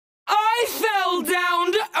I fell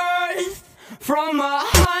down to earth from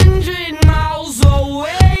 100 miles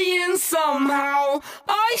away, and somehow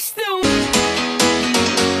I still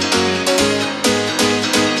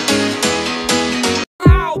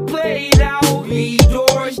played out. 3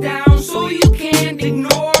 doors down, so you can't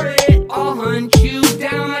ignore it. I'll hunt you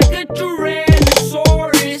down like a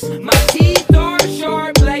Tyrannosaurus. My teeth are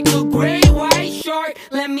sharp like a great white shark.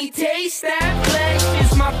 Let me taste that flesh,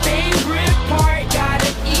 it's my favorite part. Got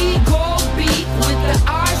an eagle beak with the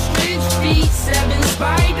ostrich feet. 7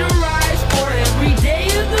 spider eyes for every day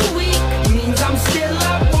of the week. Means I'm still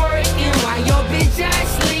up working while your bitch ass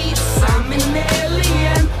sleeps. I'm an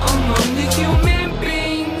alien among the human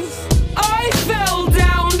beings. I fell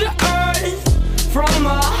down to earth from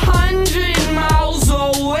 100 miles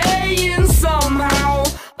away, and somehow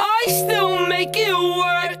I still make it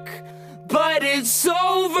work. But it's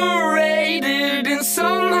overrated and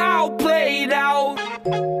somehow played out.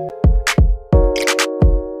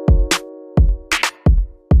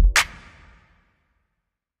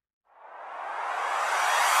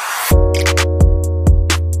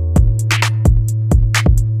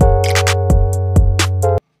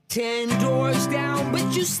 Ten doors down,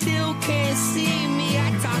 but you still can't see me.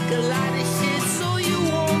 I talk a lot of shit, so you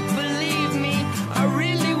won't believe me. I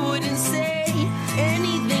really wouldn't say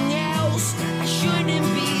anything else. I shouldn't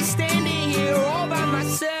be standing here all by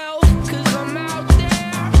myself, 'cause I'm out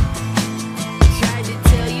there. Tried to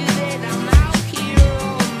tell you that I'm out here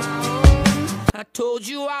on my own. I told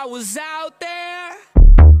you I was out there.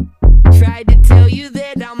 Tried to tell you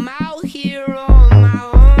that I'm out here on my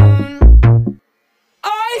own.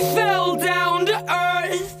 I fell down to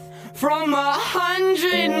earth from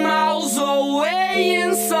 100 miles away,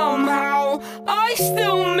 and somehow I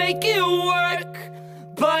still make it work.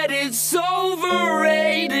 But it's overrated.